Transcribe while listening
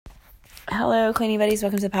Hello, cleaning buddies.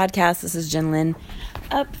 Welcome to the podcast. This is Jen Lynn.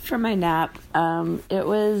 Up from my nap. It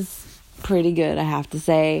was pretty good, I have to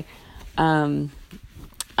say. I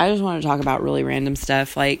just want to talk about really random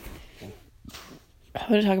stuff. Like, I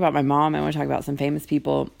want to talk about my mom. I want to talk about some famous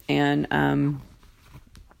people. And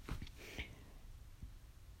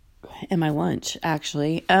my lunch,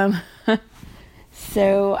 actually.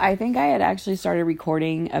 So I think I had actually started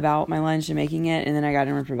recording about my lunch and making it. And then I got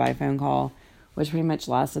interrupted by a phone call, which pretty much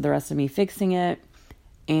lasted the rest of me fixing it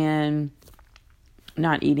and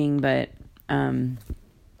not eating, but I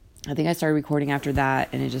think I started recording after that,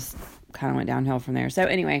 and it just kind of went downhill from there. So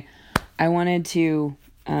anyway, I wanted to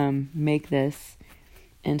make this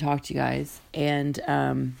and talk to you guys, and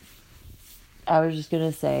I was just going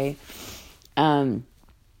to say I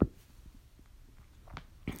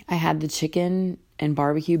had the chicken and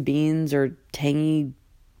barbecue beans or tangy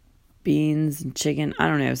beans and chicken, I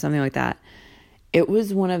don't know, something like that. It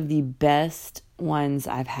was one of the best ones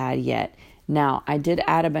I've had yet. Now, I did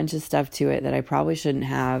add a bunch of stuff to it that I probably shouldn't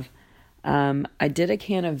have. I did a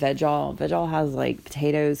can of Veg-All. Veg-All has like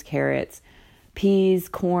potatoes, carrots, peas,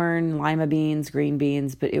 corn, lima beans, green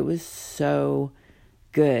beans, but it was so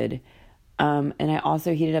good. And I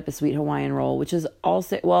also heated up a sweet Hawaiian roll, which is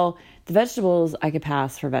also, well, the vegetables, I could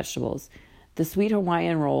pass for vegetables. The sweet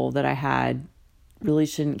Hawaiian roll that I had really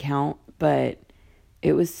shouldn't count, but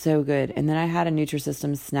it was so good. And then I had a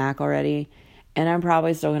Nutrisystem snack already, and I'm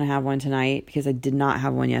probably still going to have one tonight because I did not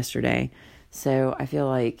have one yesterday. So I feel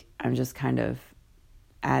like I'm just kind of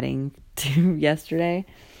adding to yesterday.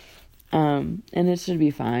 And it should be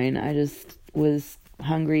fine. I just was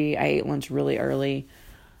hungry. I ate lunch really early.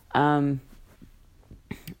 I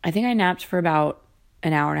think I napped for about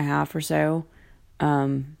an hour and a half or so.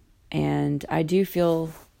 And I do feel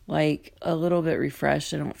like a little bit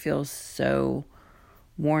refreshed. I don't feel so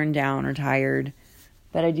worn down or tired,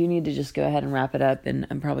 but I do need to just go ahead and wrap it up, and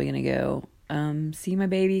I'm probably going to go see my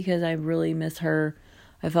baby because I really miss her.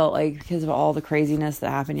 I felt like because of all the craziness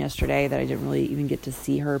that happened yesterday that I didn't really even get to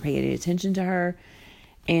see her, pay any attention to her,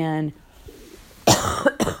 and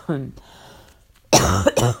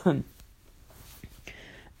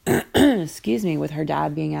excuse me, with her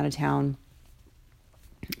dad being out of town,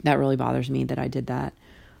 that really bothers me that I did that.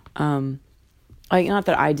 Like, not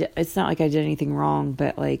that I did, it's not like I did anything wrong,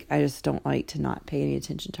 but like, I just don't like to not pay any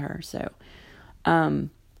attention to her. So,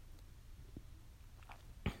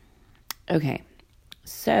 okay.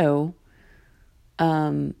 So,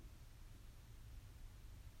 where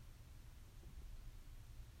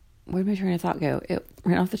did my train of thought go? It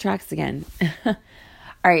ran off the tracks again. All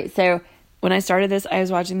right. So when I started this, I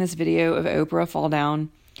was watching this video of Oprah fall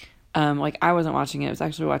down. Like, I wasn't watching it. I was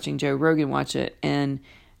actually watching Joe Rogan watch it, and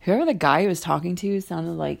whoever the guy he was talking to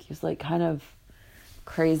sounded like he was like kind of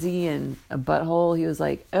crazy and a butthole. He was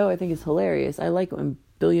like, "Oh, I think it's hilarious. I like when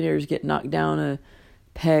billionaires get knocked down a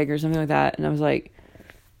peg," or something like that. And I was like,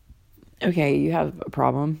 okay, you have a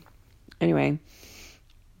problem. Anyway.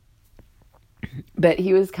 But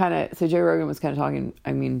he was so Joe Rogan was kind of talking,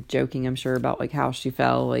 joking, I'm sure, about like how she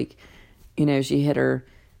fell. Like, she hit her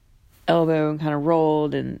elbow and kind of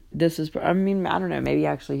rolled, and this was, I don't know, maybe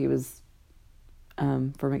actually he was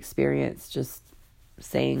from experience just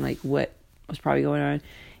saying like what was probably going on.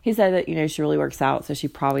 He said that, she really works out, so she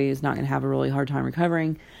probably is not going to have a really hard time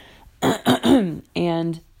recovering.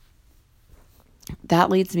 And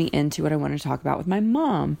that leads me into what I want to talk about with my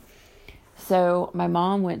mom. So my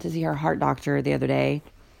mom went to see her heart doctor the other day,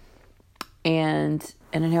 and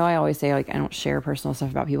I know I always say like I don't share personal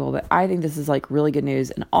stuff about people, but I think this is like really good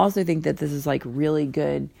news, and also think that this is like really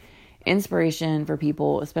good inspiration for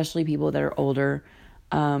people, especially people that are older.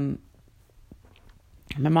 My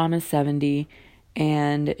mom is 70,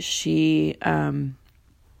 and she,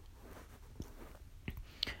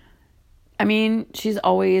 she's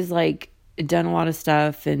always like done a lot of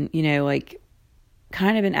stuff and, like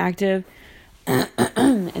kind of been active.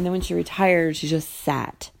 And then when she retired, she just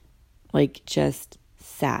sat.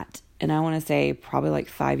 And I want to say probably like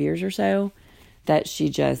 5 years or so that she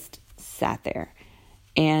just sat there.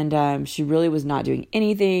 And she really was not doing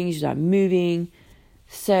anything. She's not moving.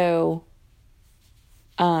 So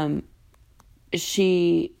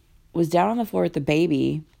she was down on the floor with the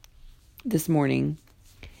baby this morning.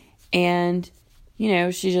 And,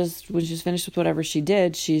 she just, when she was finished with whatever she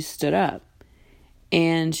did, she stood up.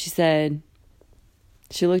 And she said,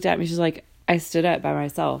 she looked at me, she's like, "I stood up by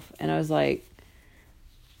myself." And I was like,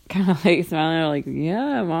 kind of like smiling, like,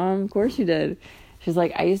 "Yeah, Mom, of course you did." She's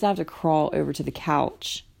like, "I used to have to crawl over to the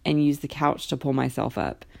couch and use the couch to pull myself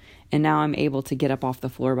up. And now I'm able to get up off the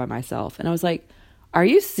floor by myself." And I was like, "Are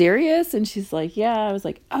you serious?" And she's like, "Yeah." I was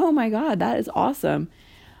like, "Oh my God, that is awesome."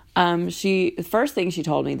 The first thing she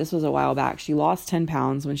told me, this was a while back, she lost 10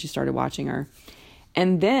 pounds when she started watching her.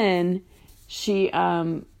 And then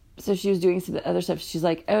so she was doing some other stuff. She's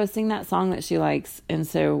like, oh, sing that song that she likes. And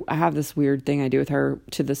so I have this weird thing I do with her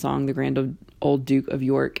to the song, The Grand Old Duke of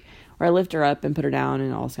York, where I lift her up and put her down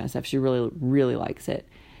and all this kind of stuff. She really, really likes it.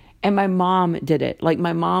 And my mom did it. Like,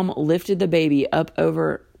 my mom lifted the baby up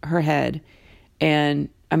over her head. And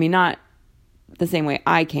I mean, not the same way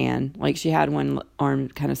I can. Like, she had one arm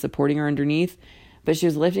kind of supporting her underneath, but she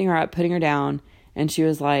was lifting her up, putting her down. And she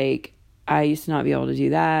was like, I used to not be able to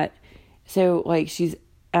do that. So like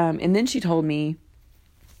and then she told me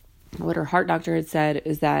what her heart doctor had said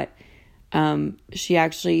is that, she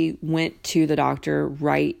actually went to the doctor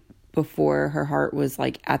right before her heart was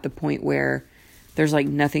like at the point where there's like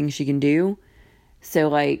nothing she can do. So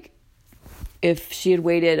like if she had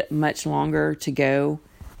waited much longer to go,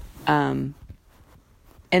 and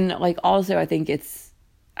like also I think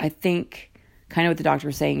kind of what the doctor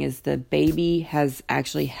was saying is the baby has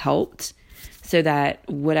actually helped so that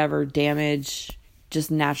whatever damage just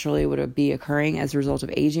naturally would be occurring as a result of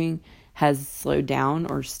aging has slowed down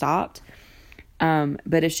or stopped.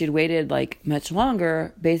 But if she'd waited like much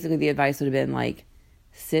longer, basically the advice would have been like,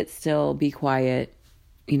 sit still, be quiet,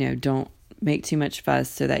 don't make too much fuss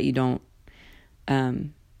so that you don't,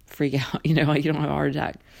 freak out, like you don't have a heart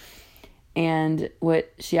attack. And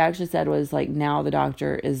what she actually said was like, now the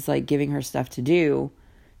doctor is like giving her stuff to do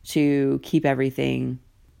to keep everything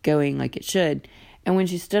going like it should. And when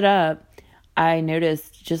she stood up, I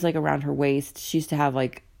noticed just like around her waist, she used to have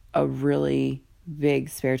like a really big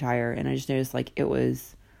spare tire. And I just noticed like it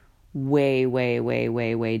was way, way, way,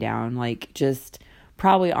 way, way down. Like just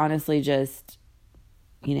probably honestly just,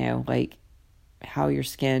 like how your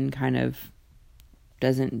skin kind of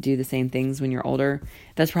doesn't do the same things when you're older.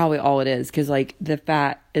 That's probably all it is. Cause like the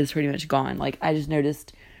fat is pretty much gone. Like I just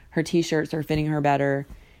noticed her t-shirts are fitting her better.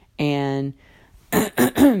 And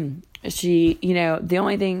she, the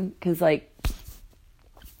only thing, cause like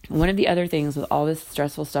one of the other things with all this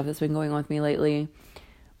stressful stuff that's been going on with me lately,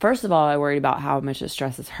 first of all, I worried about how much it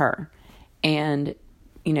stresses her. And,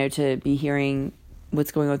 to be hearing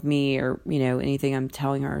what's going on with me or, anything I'm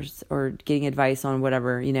telling her or getting advice on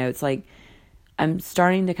whatever, it's like, I'm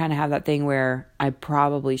starting to kind of have that thing where I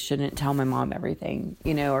probably shouldn't tell my mom everything,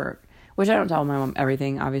 which I don't tell my mom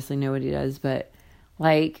everything. Obviously nobody does, but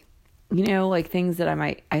like, like things that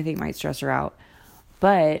I think might stress her out.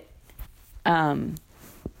 But,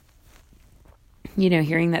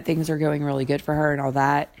 hearing that things are going really good for her and all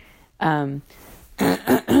that,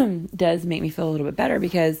 does make me feel a little bit better,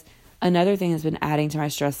 because another thing has been adding to my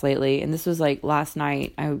stress lately. And this was like last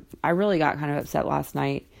night. I really got kind of upset last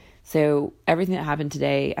night. So everything that happened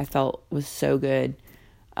today, I felt was so good.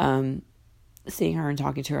 Seeing her and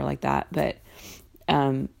talking to her like that. But,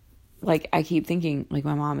 like I keep thinking like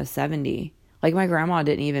my mom is 70, like my grandma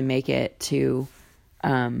didn't even make it to,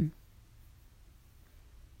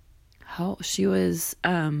 how she was,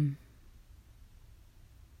 I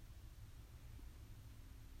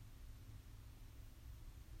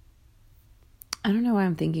don't know why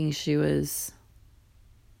I'm thinking she was,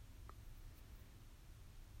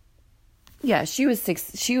 yeah, she was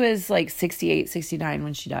like 68, 69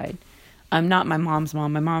 when she died. Not my mom's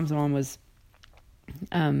mom. My mom's mom was,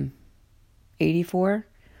 84.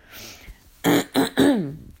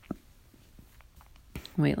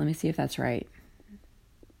 Wait, let me see if that's right.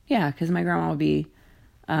 Yeah, because my grandma would be,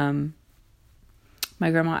 my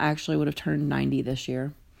grandma actually would have turned 90 this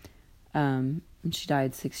year. And she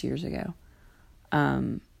died 6 years ago.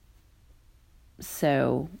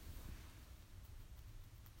 So,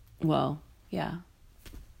 well, yeah.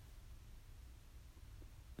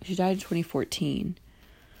 She died in 2014.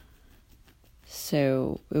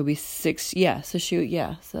 So it would be 6. Yeah. So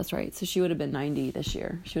so that's right. So she would have been 90 this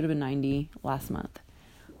year. She would have been 90 last month.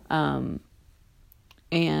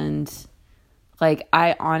 And like,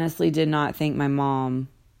 I honestly did not think my mom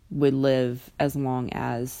would live as long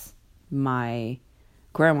as my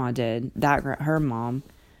grandma did, her mom.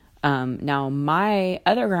 Now my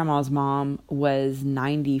other grandma's mom was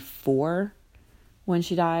 94 when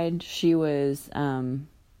she died. She was, I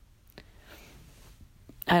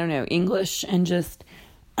don't know, English and just,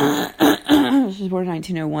 she was born in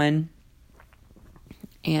 1901.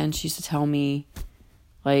 And she used to tell me,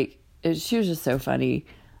 like, she was just so funny.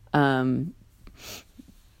 And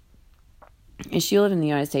she lived in the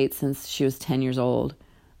United States since she was 10 years old,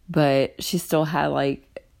 but she still had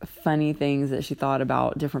like funny things that she thought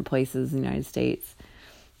about different places in the United States.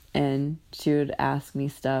 And she would ask me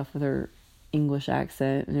stuff with her English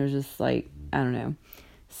accent, and it was just like, I don't know.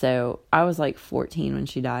 So I was like 14 when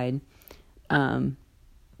she died.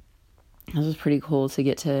 This was pretty cool to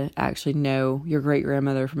get to actually know your great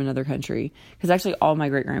grandmother from another country, because actually all my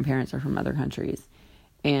great grandparents are from other countries,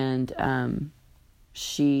 and on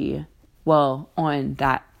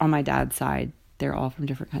my dad's side, they're all from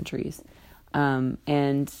different countries,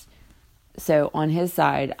 and so on his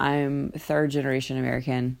side, I'm third generation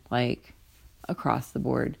American, like across the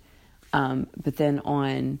board, but then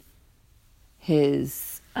on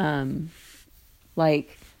his okay,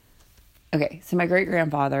 so my great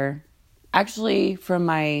grandfather. Actually, from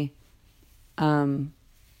my,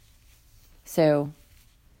 so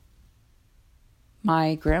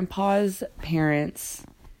my grandpa's parents,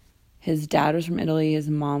 his dad was from Italy, his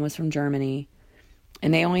mom was from Germany,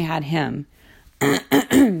 and they only had him.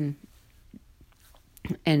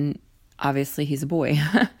 And obviously he's a boy.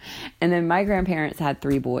 And then my grandparents had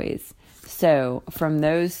 3 boys. So from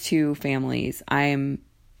those 2 families, I'm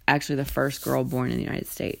actually the first girl born in the United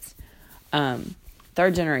States.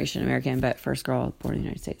 Third generation American, but first girl born in the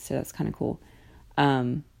United States. So that's kind of cool.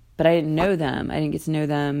 But I didn't know them. I didn't get to know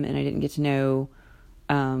them, and I didn't get to know,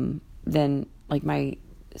 then like my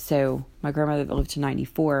grandmother that lived to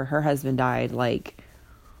 94, her husband died like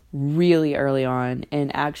really early on.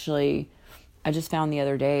 And actually I just found the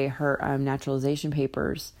other day her, naturalization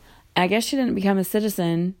papers, and I guess she didn't become a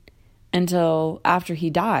citizen until after he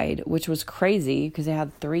died, which was crazy because they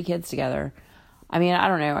had 3 kids together. I mean, I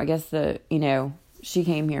don't know. I guess she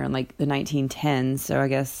came here in like the 1910s, so I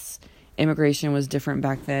guess immigration was different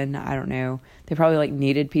back then. I don't know. They probably like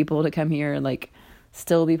needed people to come here and like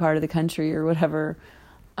still be part of the country or whatever.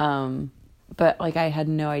 But like I had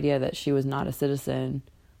no idea that she was not a citizen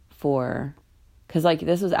because like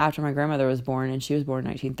this was after my grandmother was born, and she was born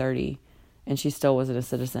in 1930, and she still wasn't a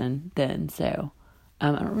citizen then. So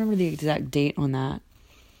I don't remember the exact date on that,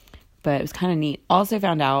 but it was kind of neat. Also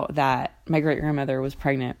found out that my great grandmother was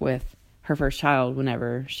pregnant with her first child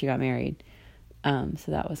whenever she got married. So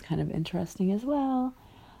that was kind of interesting as well.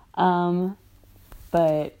 But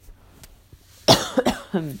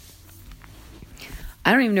I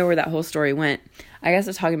don't even know where that whole story went. I guess I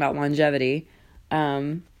was talking about longevity.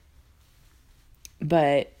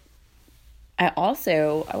 But I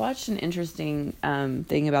watched an interesting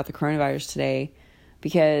thing about the coronavirus today,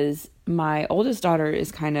 because my oldest daughter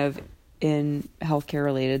is kind of in healthcare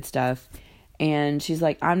related stuff. And she's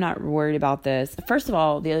like, I'm not worried about this. First of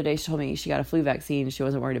all, the other day she told me she got a flu vaccine. She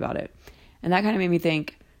wasn't worried about it. And that kind of made me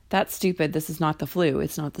think, that's stupid. This is not the flu.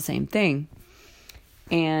 It's not the same thing.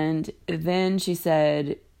 And then she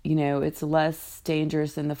said, it's less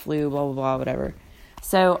dangerous than the flu, blah, blah, blah, whatever.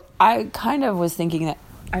 So I kind of was thinking that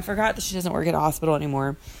I forgot that she doesn't work at a hospital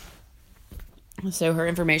anymore. So her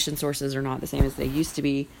information sources are not the same as they used to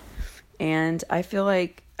be. And I feel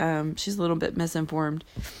like she's a little bit misinformed.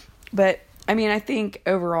 But I mean, I think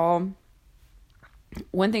overall,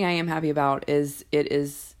 one thing I am happy about is it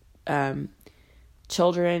is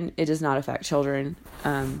children. It does not affect children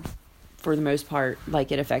for the most part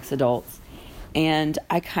like it affects adults. And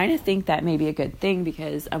I kind of think that may be a good thing,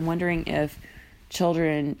 because I'm wondering if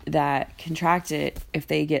children that contract it, if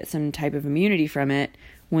they get some type of immunity from it,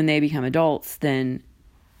 when they become adults, then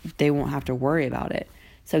they won't have to worry about it.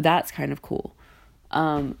 So that's kind of cool.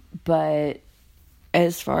 But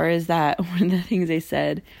as far as that, one of the things they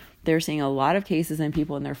said, they're seeing a lot of cases in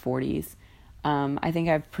people in their 40s. I think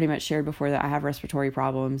I've pretty much shared before that I have respiratory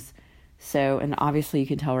problems. So, and obviously you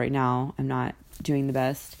can tell right now I'm not doing the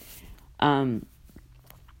best. So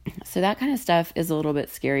that kind of stuff is a little bit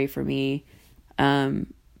scary for me.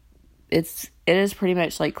 It is pretty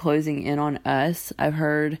much like closing in on us. I've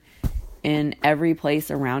heard in every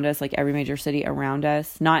place around us, like every major city around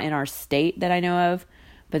us, not in our state that I know of,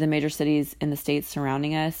 but the major cities in the states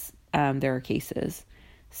surrounding us, there are cases.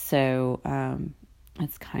 So,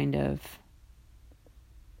 it's kind of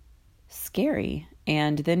scary.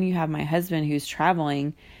 And then you have my husband who's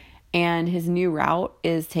traveling, and his new route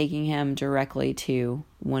is taking him directly to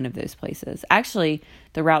one of those places. Actually,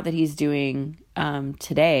 the route that he's doing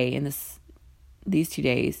today in these 2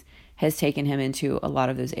 days has taken him into a lot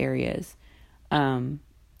of those areas.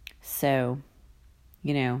 So,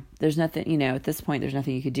 there's nothing, at this point, there's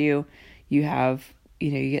nothing you could do. You have,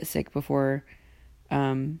 you get sick before,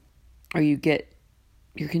 or you're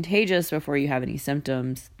contagious before you have any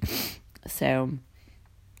symptoms. So,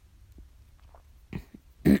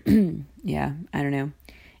 yeah, I don't know.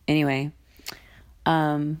 Anyway,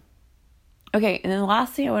 okay. And then the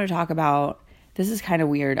last thing I want to talk about, this is kind of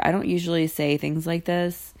weird. I don't usually say things like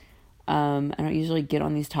this. I don't usually get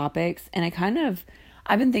on these topics, and I've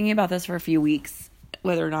been thinking about this for a few weeks,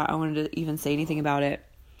 whether or not I wanted to even say anything about it,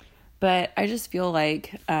 but I just feel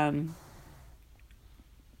like,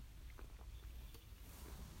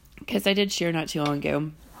 because I did share not too long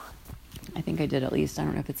ago. I think I did, at least. I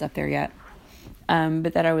don't know if it's up there yet.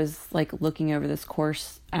 But that I was like looking over this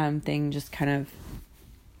course thing, just kind of,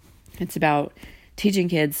 it's about teaching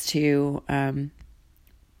kids to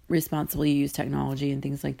responsibly use technology and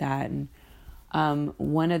things like that. And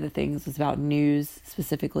one of the things was about news,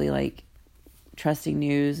 specifically like trusting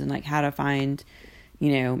news and like how to find,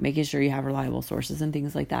 making sure you have reliable sources and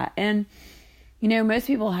things like that. And, most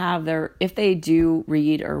people have if they do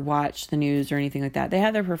read or watch the news or anything like that, they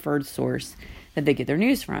have their preferred source that they get their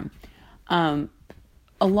news from. A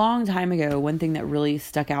long time ago, one thing that really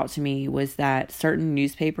stuck out to me was that certain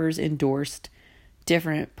newspapers endorsed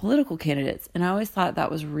different political candidates. And I always thought that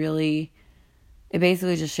was really, it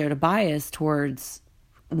basically just showed a bias towards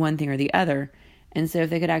one thing or the other. And so if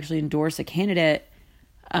they could actually endorse a candidate,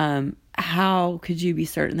 how could you be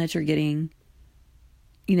certain that you're getting,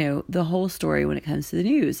 the whole story when it comes to the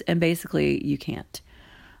news? And basically you can't.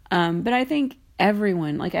 But I think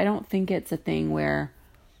everyone, I don't think it's a thing where,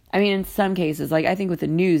 in some cases, I think with the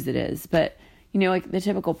news it is, but, the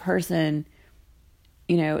typical person,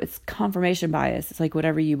 it's confirmation bias. It's like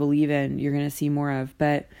whatever you believe in, you're going to see more of.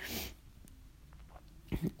 But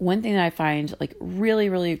one thing that I find really,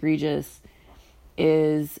 really egregious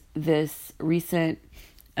is this recent,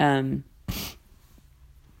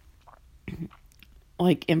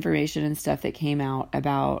 information and stuff that came out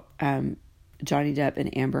about, Johnny Depp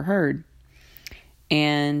and Amber Heard.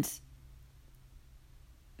 And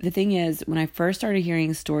the thing is, when I first started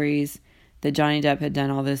hearing stories that Johnny Depp had done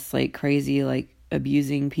all this crazy,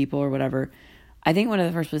 abusing people or whatever, I think one of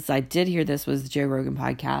the first places I did hear this was the Joe Rogan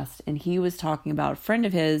podcast. And he was talking about a friend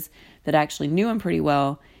of his that actually knew him pretty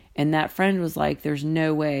well. And that friend was like, there's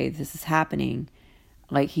no way this is happening.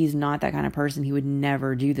 He's not that kind of person. He would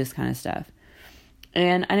never do this kind of stuff.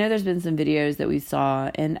 And I know there's been some videos that we saw.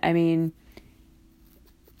 And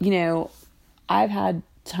I've had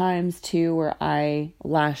times too where I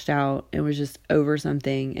lashed out and was just over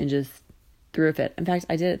something and just threw a fit. In fact,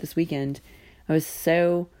 I did it this weekend. I was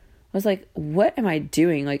like, what am I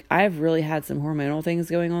doing? I've really had some hormonal things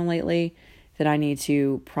going on lately that I need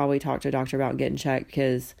to probably talk to a doctor about and getting checked,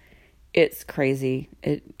 because it's crazy.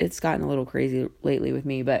 It's gotten a little crazy lately with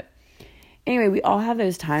me. But anyway, we all have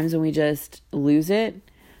those times when we just lose it.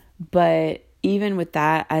 But even with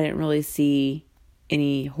that, I didn't really see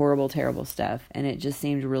any horrible, terrible stuff. And it just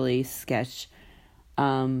seemed really sketch,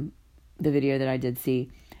 the video that I did see.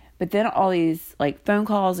 But then all these phone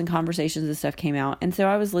calls and conversations and stuff came out. And so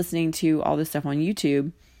I was listening to all this stuff on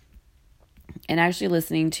YouTube and actually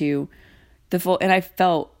listening to the full, and I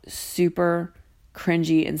felt super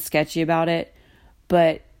cringy and sketchy about it.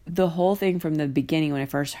 But the whole thing from the beginning, when I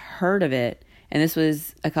first heard of it, and this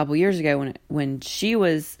was a couple years ago when she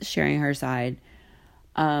was sharing her side,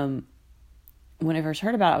 when I first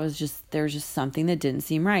heard about it, there was just something that didn't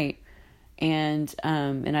seem right. And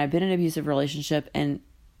I've been in an abusive relationship, and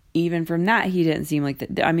even from that, he didn't seem like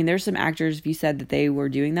that. There's some actors, if you said that they were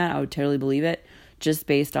doing that, I would totally believe it, just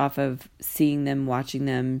based off of seeing them, watching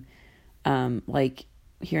them,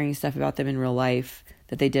 hearing stuff about them in real life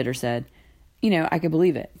that they did or said. I could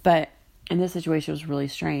believe it. But in this situation, it was really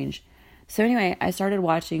strange. So anyway, I started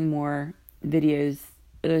watching more videos,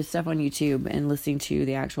 there's stuff on YouTube, and listening to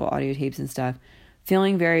the actual audio tapes and stuff,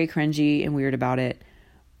 feeling very cringy and weird about it.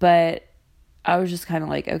 But I was just kind of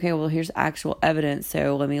like, okay, well, here's actual evidence,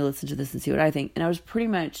 so let me listen to this and see what I think. And I was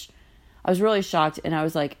really shocked, and I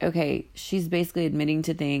was like, okay, she's basically admitting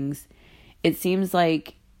to things. It seems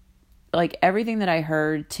like everything that I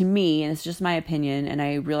heard, to me, and it's just my opinion, and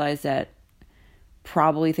I realize that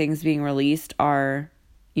probably things being released are,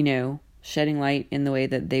 shedding light in the way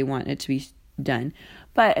that they want it to be done.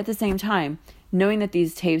 But at the same time, knowing that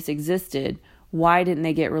these tapes existed, why didn't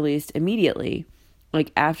they get released immediately?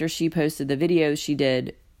 After she posted the videos she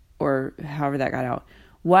did, or however that got out,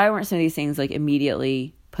 why weren't some of these things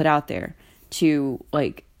immediately put out there to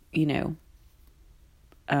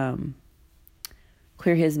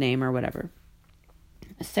clear his name or whatever?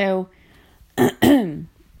 So,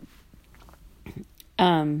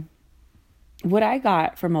 what I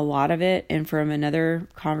got from a lot of it, and from another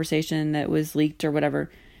conversation that was leaked or whatever,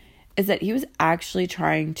 is that he was actually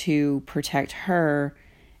trying to protect her.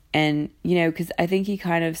 And, because I think he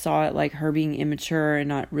kind of saw it her being immature and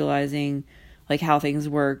not realizing how things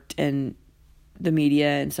worked and the media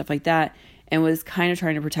and stuff like that, and was kind of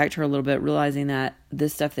trying to protect her a little bit, realizing that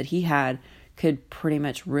this stuff that he had could pretty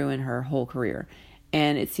much ruin her whole career.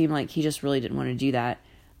 And it seemed like he just really didn't want to do that.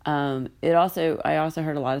 I also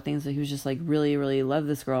heard a lot of things that he was just really, really loved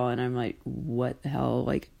this girl. And I'm like, what the hell?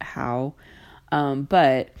 How?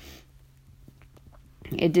 But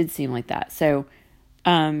it did seem like that. So,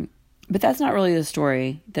 But that's not really the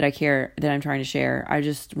story that I'm trying to share. I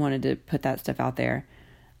just wanted to put that stuff out there.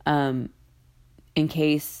 In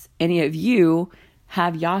case any of you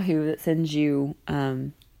have Yahoo that sends you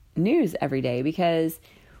news every day. Because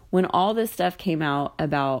when all this stuff came out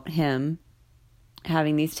about him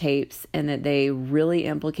having these tapes and that they really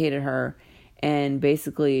implicated her, and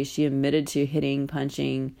basically she admitted to hitting,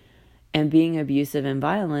 punching, and being abusive and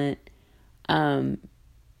violent, I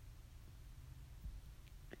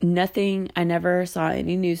never saw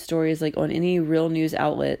any news stories like on any real news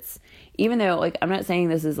outlets, even though like, I'm not saying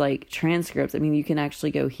this is like transcripts. I mean, you can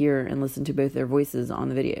actually go hear and listen to both their voices on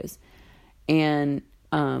the videos. And,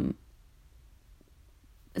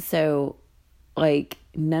 so like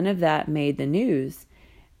none of that made the news.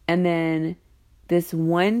 And then this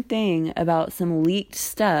one thing about some leaked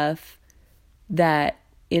stuff that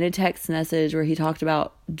in a text message where he talked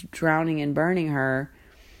about drowning and burning her,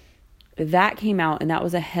 that came out, and that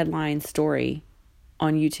was a headline story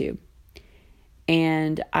on YouTube.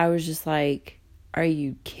 And I was just like, are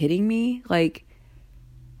you kidding me? Like,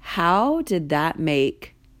 how did that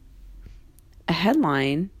make a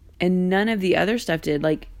headline and none of the other stuff did?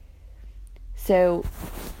 Like, so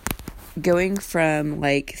going from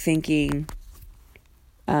like thinking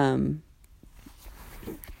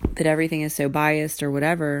that everything is so biased or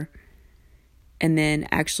whatever, and then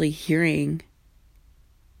actually hearing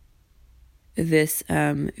this,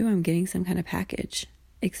 I'm getting some kind of package.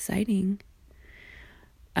 Exciting.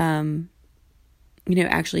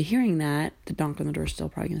 Actually hearing that, the donk on the door is still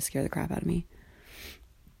probably going to scare the crap out of me.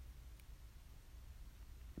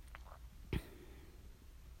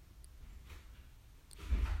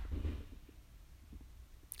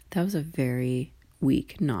 That was a very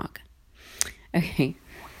weak knock. Okay.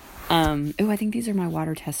 I think these are my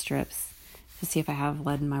water test strips to see if I have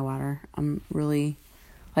lead in my water. I'm really,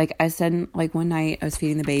 like I said, like one night I was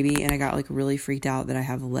feeding the baby and I got like really freaked out that I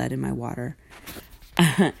have lead in my water.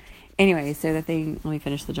 Anyway, so let me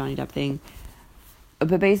finish the Johnny Depp thing.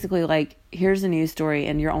 But basically, like, here's a news story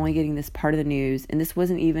and you're only getting this part of the news. And this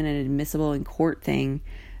wasn't even an admissible in court thing.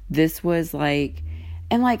 This was like,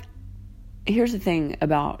 and like, here's the thing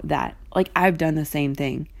about that. Like, I've done the same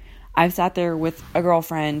thing. I've sat there with a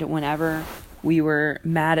girlfriend whenever we were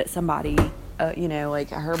mad at somebody, like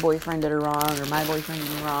her boyfriend did her wrong or my boyfriend did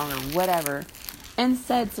me wrong or whatever, and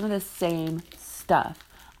said some of the same stuff.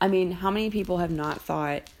 I mean, how many people have not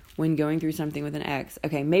thought when going through something with an ex,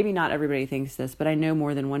 okay, maybe not everybody thinks this, but I know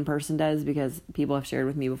more than one person does because people have shared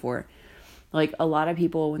with me before. Like, a lot of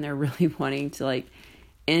people, when they're really wanting to, like,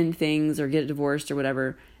 end things or get divorced or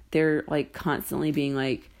whatever, they're, like, constantly being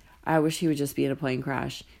like, I wish he would just be in a plane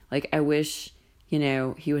crash. Like, I wish,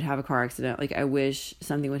 he would have a car accident. Like, I wish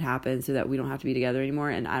something would happen so that we don't have to be together anymore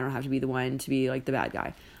and I don't have to be the one to be, like, the bad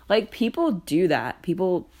guy. Like, people do that.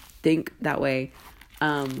 People think that way.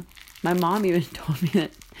 My mom even told me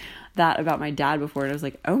that about my dad before, and I was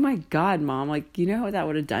like, oh my God, Mom, like, you know what that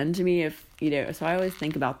would have done to me if, so I always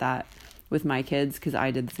think about that with my kids, because I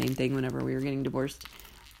did the same thing whenever we were getting divorced.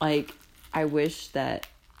 Like, I wish that,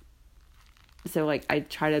 so, like, I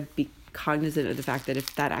try to be cognizant of the fact that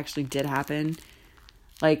if that actually did happen,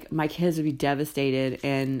 like, my kids would be devastated,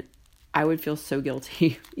 and I would feel so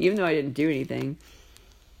guilty, even though I didn't do anything.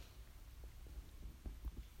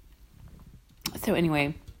 So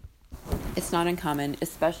anyway, it's not uncommon,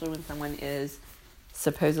 especially when someone is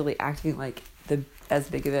supposedly acting like as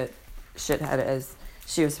big of a shithead as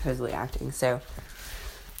she was supposedly acting. So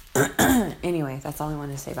anyway, that's all I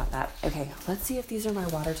wanted to say about that. Okay, let's see if these are my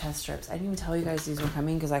water test strips. I didn't even tell you guys these were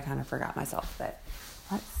coming because I kind of forgot myself, but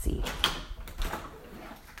let's see.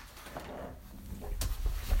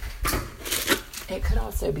 It could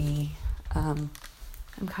also be, I'm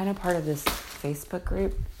kind of part of this Facebook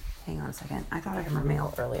group. Hang on a second. I thought I got my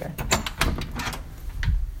mail earlier.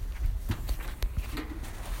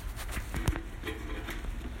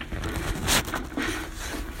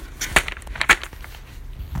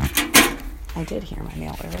 I did hear my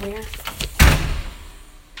mail earlier.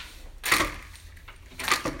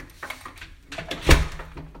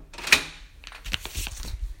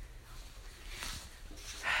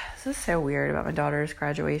 This is so weird about my daughter's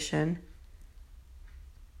graduation.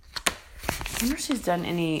 I wonder if she's done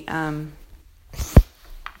any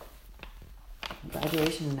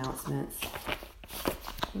graduation announcements.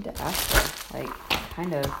 I need to ask her, like,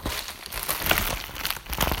 kind of.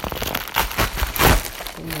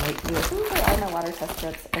 I know water test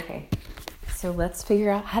strips. Okay, so let's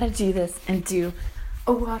figure out how to do this and do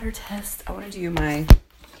a water test. I want to do my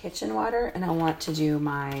kitchen water and I want to do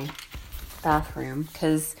my bathroom,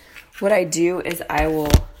 because what I do is I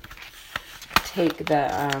will take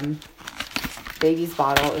the baby's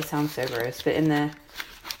bottle. It sounds so gross, but at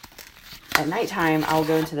nighttime, I'll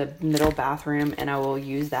go into the middle bathroom and I will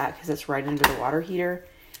use that because it's right under the water heater.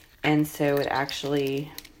 And so it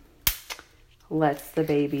actually lets the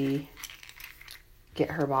baby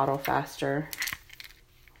get her bottle faster.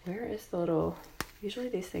 Where is the little, usually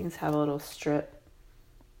these things have a little strip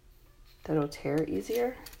that'll tear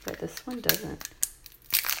easier, but this one doesn't.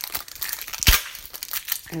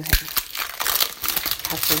 Okay.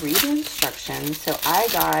 Have to read the instructions. So I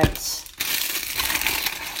got,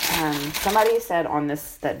 somebody said on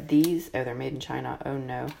this that these, they're made in China. Oh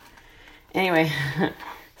no. Anyway,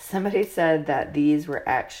 somebody said that these were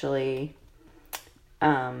actually,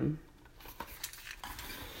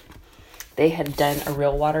 they had done a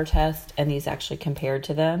real water test and these actually compared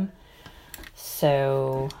to them.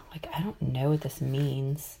 So, like, I don't know what this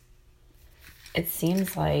means. It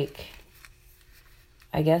seems like,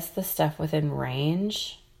 I guess the stuff within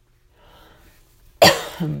range,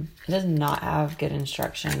 it does not have good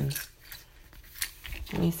instructions.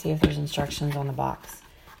 Let me see if there's instructions on the box.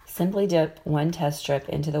 Simply dip one test strip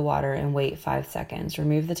into the water and wait 5 seconds.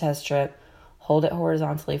 Remove the test strip, hold it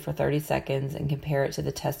horizontally for 30 seconds, and compare it to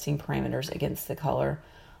the testing parameters against the color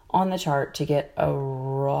on the chart to get a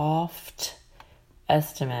rough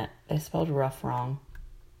estimate. They spelled rough wrong.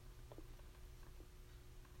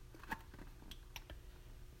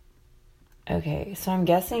 Okay, so I'm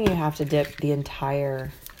guessing you have to dip the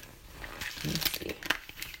entire, let me see.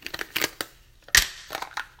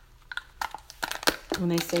 When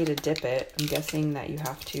they say to dip it, I'm guessing that you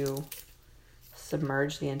have to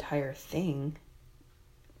submerge the entire thing.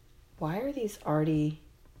 Why are these already,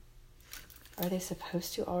 are they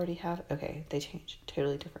supposed to already have, okay, they changed,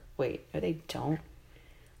 totally different. Wait, no they don't.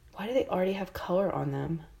 Why do they already have color on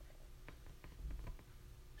them?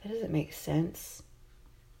 That doesn't make sense.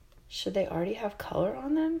 Should they already have color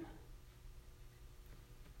on them?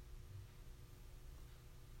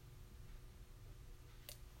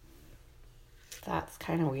 That's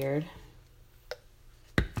kind of weird.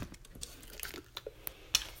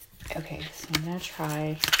 Okay, so I'm going to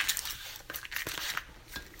try.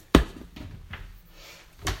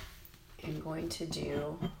 I'm going to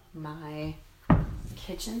do my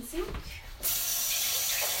kitchen sink.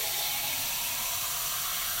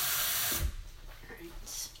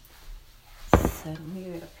 Alright. So let me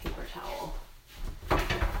get a paper towel.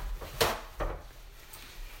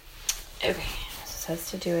 Okay, so it says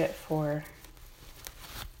to do it for,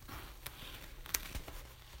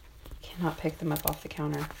 cannot pick them up off the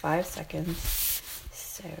counter, 5 seconds.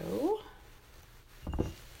 So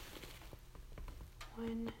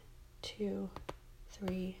 1, 2,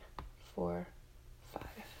 3, 4, 5.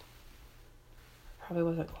 Probably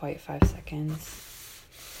wasn't quite 5 seconds.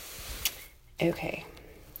 Okay,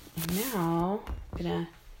 and now I'm gonna,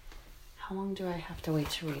 how long do I have to wait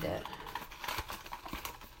to read it?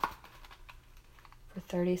 For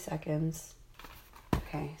 30 seconds.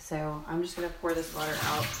 Okay, so I'm just gonna pour this water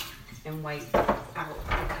out and wipe out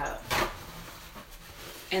the cup.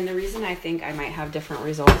 And the reason I think I might have different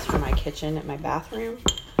results for my kitchen and my bathroom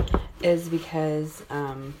is because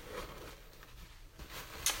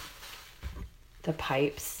the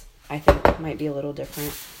pipes, I think, might be a little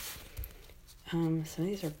different. Some of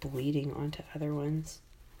these are bleeding onto other ones.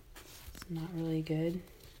 It's not really good.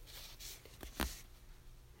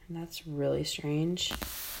 And that's really strange.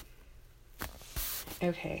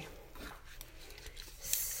 Okay.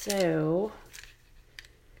 So,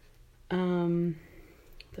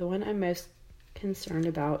 the one I'm most concerned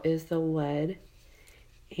about is the lead.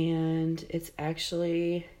 And it's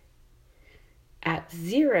actually at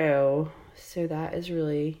 0. So that is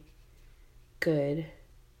really good.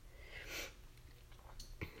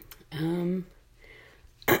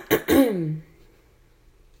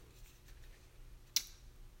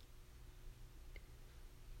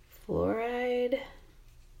 Fluoride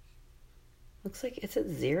looks like it's at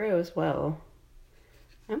 0 as well.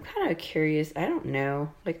 I'm kind of curious. I don't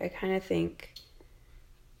know. Like, I kind of think,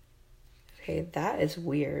 okay, that is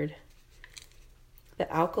weird. The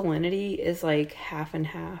alkalinity is like half and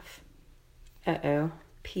half. Uh-oh.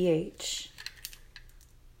 pH.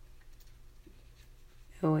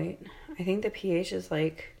 Oh, wait. I think the pH is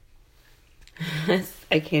like,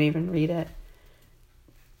 I can't even read it.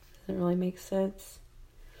 Doesn't really make sense.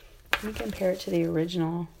 Let me compare it to the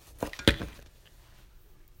original.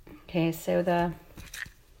 Okay, so the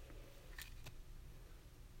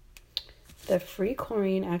free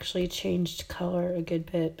chlorine actually changed color a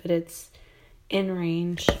good bit, but it's in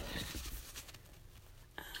range.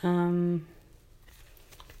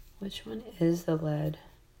 Which one is the lead?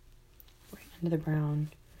 Right under the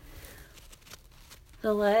brown.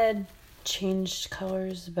 The lead changed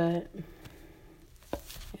colors, but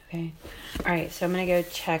okay. All right, so I'm going to go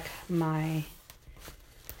check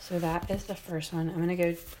so that is the first one. I'm going to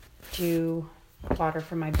go do water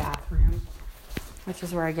from my bathroom, which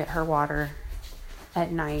is where I get her water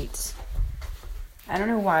at night. I don't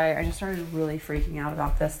know why, I just started really freaking out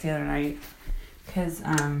about this the other night, because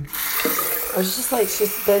I was just like,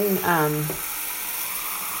 she's been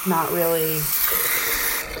not really,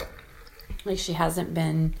 like, she hasn't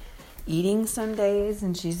been eating some days,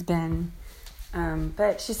 and she's been,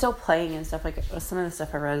 but she's still playing and stuff. Like, some of the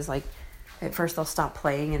stuff I read is like, at first they'll stop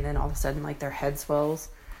playing, and then all of a sudden, like, their head swells,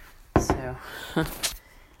 so,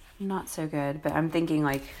 not so good. But I'm thinking,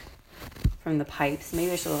 like, from the pipes,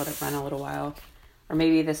 maybe I should let it run a little while, or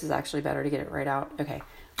maybe this is actually better to get it right out. Okay, I'm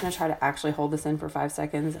going to try to actually hold this in for 5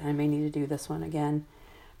 seconds, and I may need to do this one again.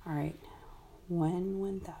 All right, 1,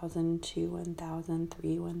 1,000, 2, 1,000,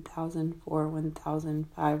 3, 1,000, 4, 1,000,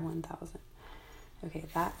 5, 1,000. Okay,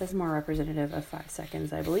 that is more representative of 5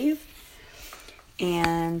 seconds, I believe.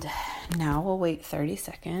 And now we'll wait 30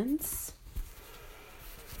 seconds.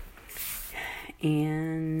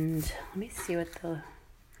 And let me see what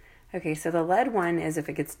okay, so the lead one is if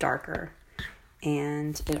it gets darker.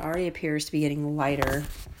 And it already appears to be getting lighter.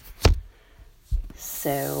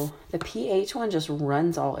 So the pH one just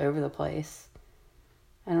runs all over the place.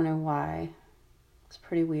 I don't know why. It's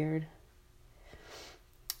pretty weird.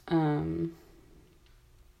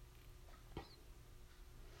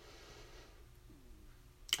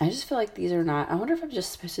 I just feel like these are not... I wonder if I'm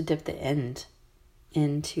just supposed to dip the end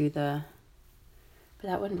into the... But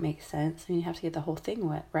that wouldn't make sense. I mean, you have to get the whole thing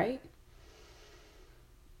wet, right?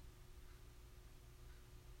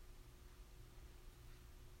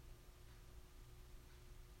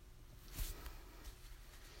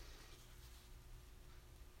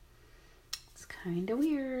 It's kind of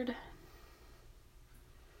weird.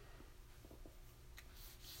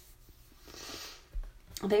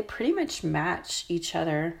 They pretty much match each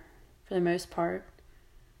other for the most part.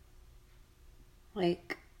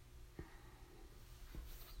 Like,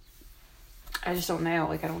 I just don't know.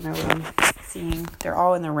 Like, I don't know what I'm seeing. They're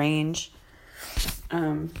all in the range.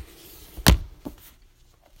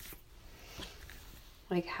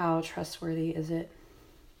 Like, how trustworthy is it?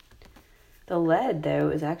 The lead, though,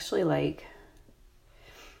 is actually like,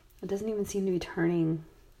 it doesn't even seem to be turning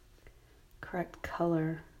correct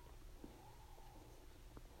color.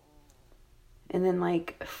 And then,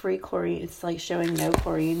 like, free chlorine, it's like showing no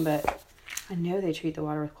chlorine, but I know they treat the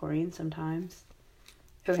water with chlorine sometimes.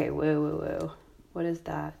 Okay, whoa. What is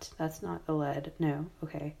that? That's not the lead. No,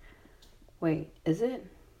 okay. Wait, is it?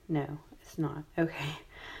 No, it's not. Okay.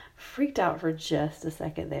 Freaked out for just a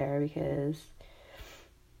second there because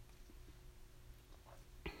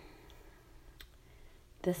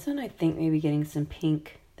this one I think may be getting some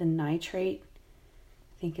pink. The nitrate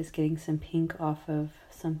I think is getting some pink off of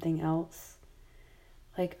something else.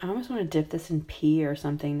 Like, I almost want to dip this in pee or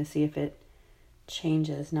something to see if it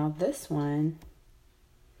changes. Now this one,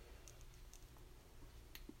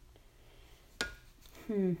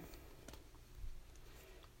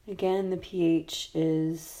 again, the pH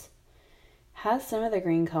has some of the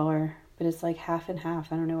green color, but it's like half and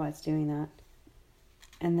half. I don't know why it's doing that.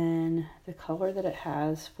 And then the color that it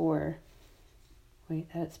has for,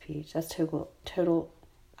 that's pH. That's total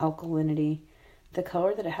alkalinity. The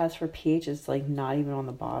color that it has for pH is like not even on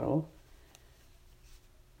the bottle.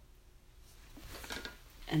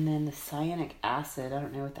 And then the cyanic acid, I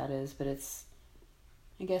don't know what that is, but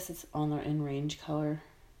I guess it's on the in-range color.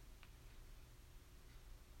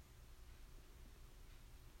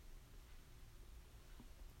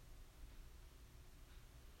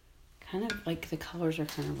 Kind of like the colors are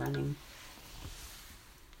kind of running.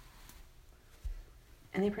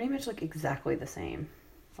 And they pretty much look exactly the same.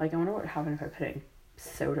 Like, I wonder what would happen if I put in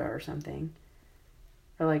soda or something.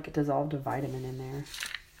 Or, like, dissolved a vitamin in there.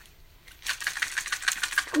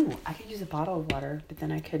 Ooh, I could use a bottle of water, but then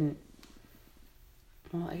I couldn't.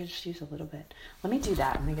 Well, I could just use a little bit. Let me do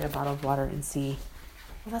that. I'm going to get a bottle of water and see.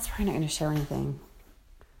 Well, that's probably not going to show anything.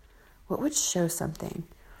 What would show something?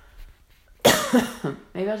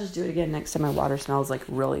 Maybe I'll just do it again next time my water smells, like,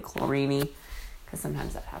 really chlorine-y. Because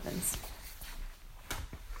sometimes that happens.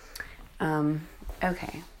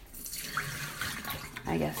 Okay.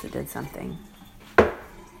 I guess it did something. I'll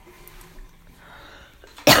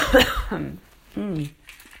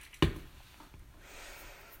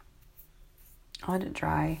let it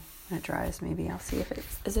dry. When it dries, maybe I'll see if it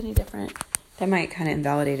is any different. That might kind of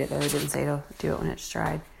invalidate it, though. It didn't say to do it when it's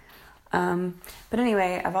dried. But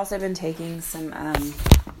anyway, I've also been taking some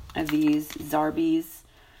of these Zarbee's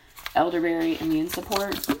Elderberry Immune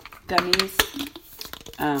Support gummies.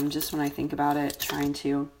 Just when I think about it, trying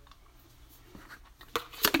to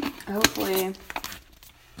hopefully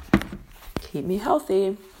keep me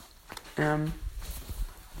healthy.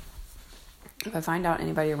 If I find out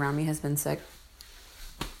anybody around me has been sick,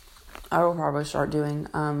 I will probably start doing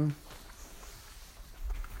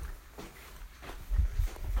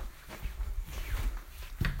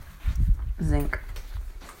zinc.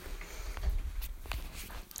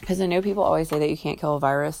 Because I know people always say that you can't kill a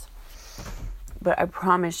virus, but I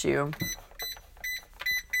promise you,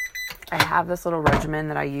 I have this little regimen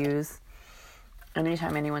that I use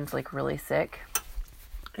anytime anyone's like really sick,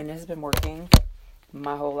 and it has been working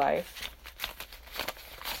my whole life.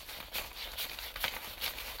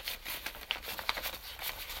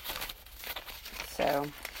 So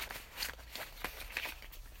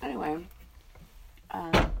anyway,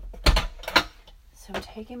 so I'm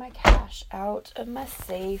taking my cash out of my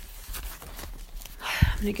safe.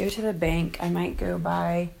 I'm gonna go to the bank. I might go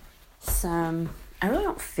buy some. I really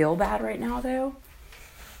don't feel bad right now though.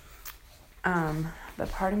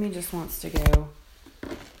 But part of me just wants to go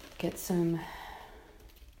get some,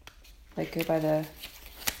 like go by the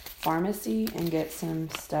pharmacy and get some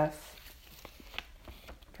stuff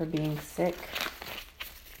for being sick.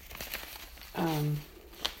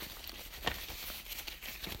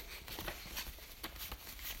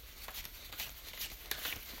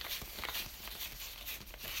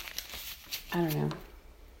 I don't know.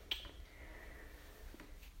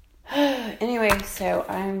 Anyway, so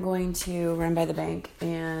I'm going to run by the bank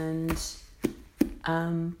and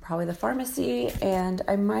probably the pharmacy, and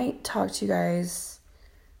I might talk to you guys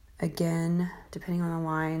again, depending on the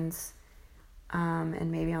lines,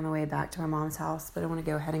 and maybe on the way back to my mom's house, but I want to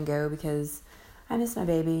go ahead and go because I miss my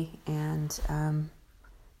baby, and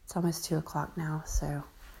it's almost 2:00 now, so.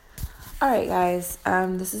 Alright guys,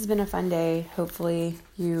 this has been a fun day. Hopefully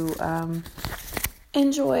you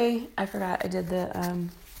enjoy. I forgot I did the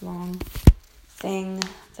long thing,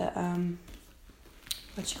 the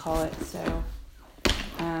so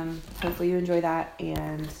hopefully you enjoy that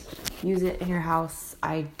and use it in your house.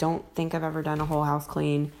 I don't think I've ever done a whole house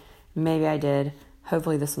clean. Maybe I did.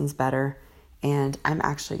 Hopefully this one's better, and I'm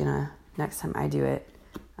actually gonna, next time I do it,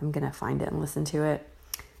 I'm gonna find it and listen to it,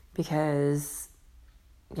 because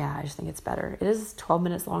yeah, I just think it's better. It is 12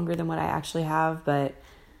 minutes longer than what I actually have, but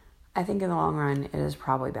I think in the long run, it is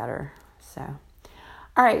probably better. So,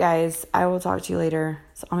 all right, guys, I will talk to you later.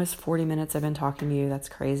 It's almost 40 minutes I've been talking to you. That's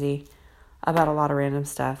crazy, about a lot of random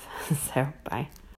stuff. So, bye.